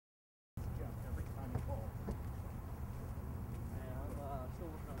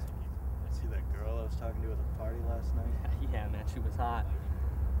man, she was hot.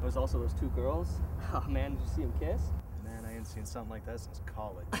 There was also those two girls. Oh man, did you see them kiss? Man, I ain't seen something like that since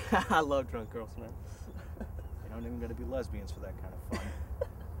college. I love drunk girls, man. They don't even gotta be lesbians for that kind of fun.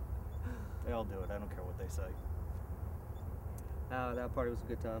 They all do it, I don't care what they say. That party was a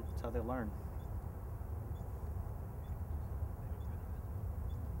good time. That's how they learn.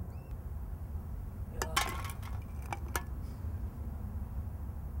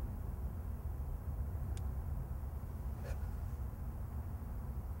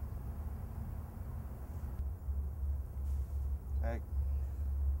 Hey.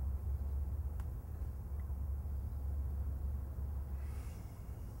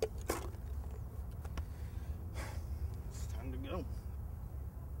 It's time to go.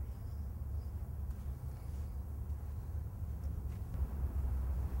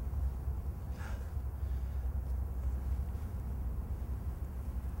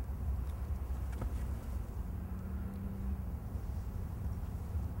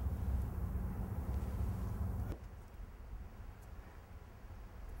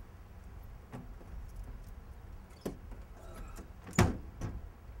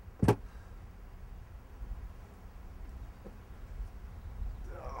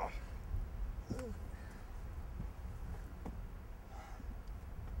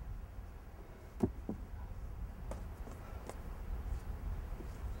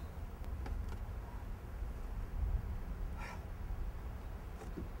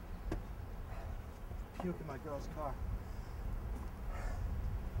 Puke in my girl's car.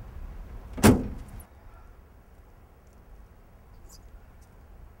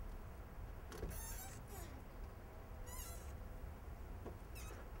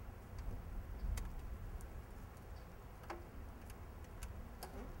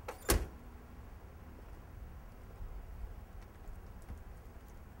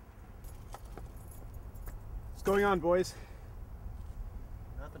 What's going on, boys?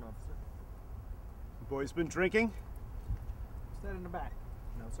 Nothing, officer. You boys been drinking? What's that in the back?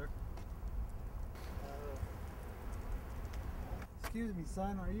 No, sir. Excuse me,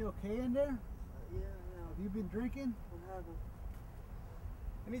 son, are you okay in there? Yeah. Have you been drinking? What happened?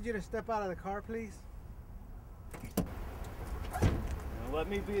 I need you to step out of the car, please. Now, let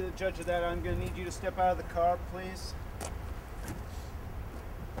me be the judge of that. I'm gonna need you to step out of the car, please.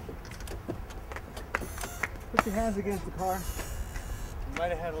 Put your hands against the car. You might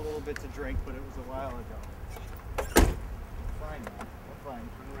have had a little bit to drink, but it was a while ago. Fine, man. We're fine.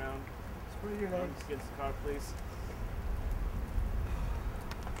 Turn around. Spread your legs. Arms against the car, please.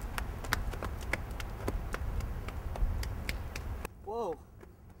 Whoa.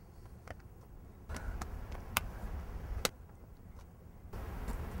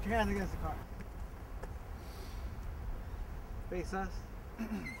 Put your hands against the car. Face us.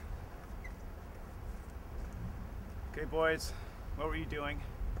 Okay, boys. What were you doing?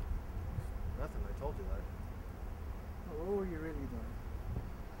 Nothing, I told you that. Oh, what were you really doing?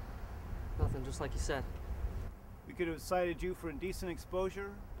 Nothing, just like you said. We could have cited you for indecent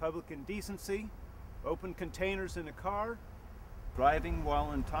exposure, public indecency, open containers in a car, driving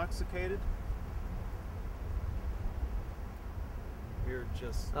while intoxicated. We're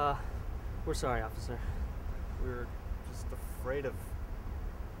just We're sorry, officer. we're just afraid of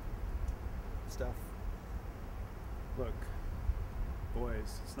stuff. Look,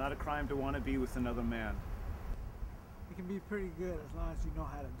 boys, it's not a crime to want to be with another man. It can be pretty good as long as you know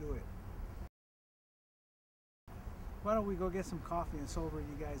how to do it. Why don't we go get some coffee and sober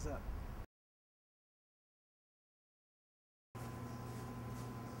you guys up?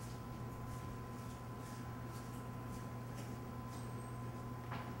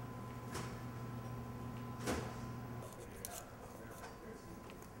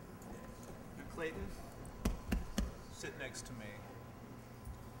 Clayton, sit next to me.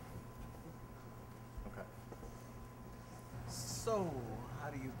 Okay. So, how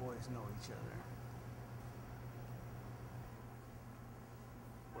do you boys know each other?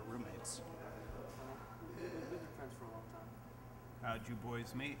 We're roommates. We've been friends for a long time. How'd you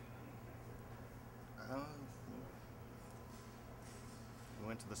boys meet? We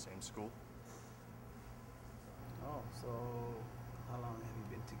went to the same school. Oh, so how long have you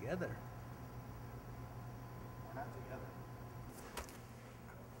been together? We're not together.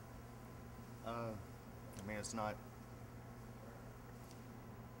 I mean, it's not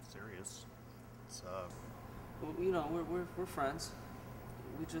serious. It's Well, you know, we're friends.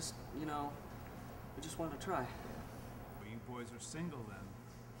 We just, you know, we just wanted to try. Well, you boys are single then.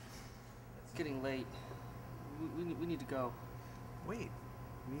 It's getting late. We need to go. Wait,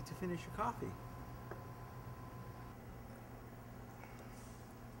 you need to finish your coffee.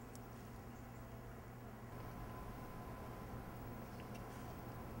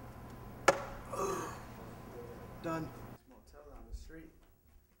 Done. Motel down the street.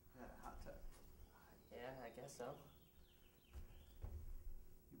 Had a hot tub. Yeah, I guess so.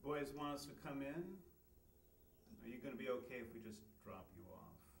 You boys want us to come in? Are you going to be okay if we just drop you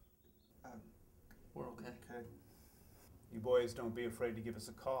off? We're okay. Okay. You boys don't be afraid to give us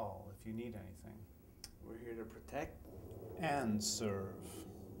a call if you need anything. We're here to protect. And serve.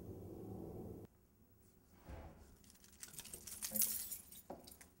 Thanks.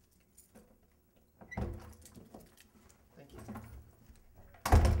 Thank you.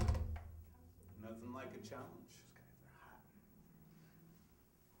 Nothing like a challenge.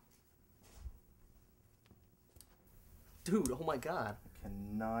 Dude, oh my god. I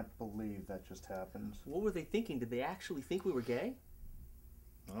cannot believe that just happened. What were they thinking? Did they actually think we were gay?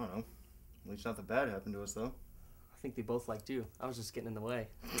 I don't know. At least nothing bad happened to us, though. I think they both liked you. I was just getting in the way.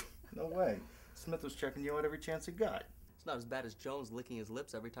 No way. Smith was checking you out every chance he got. It's not as bad as Jones licking his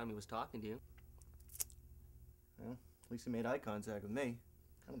lips every time he was talking to you. Well, at least he made eye contact with me.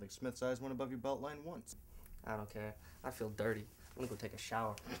 I don't think Smith's eyes went above your belt line once. I don't care. I feel dirty. I'm gonna go take a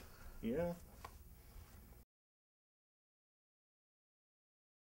shower. Yeah?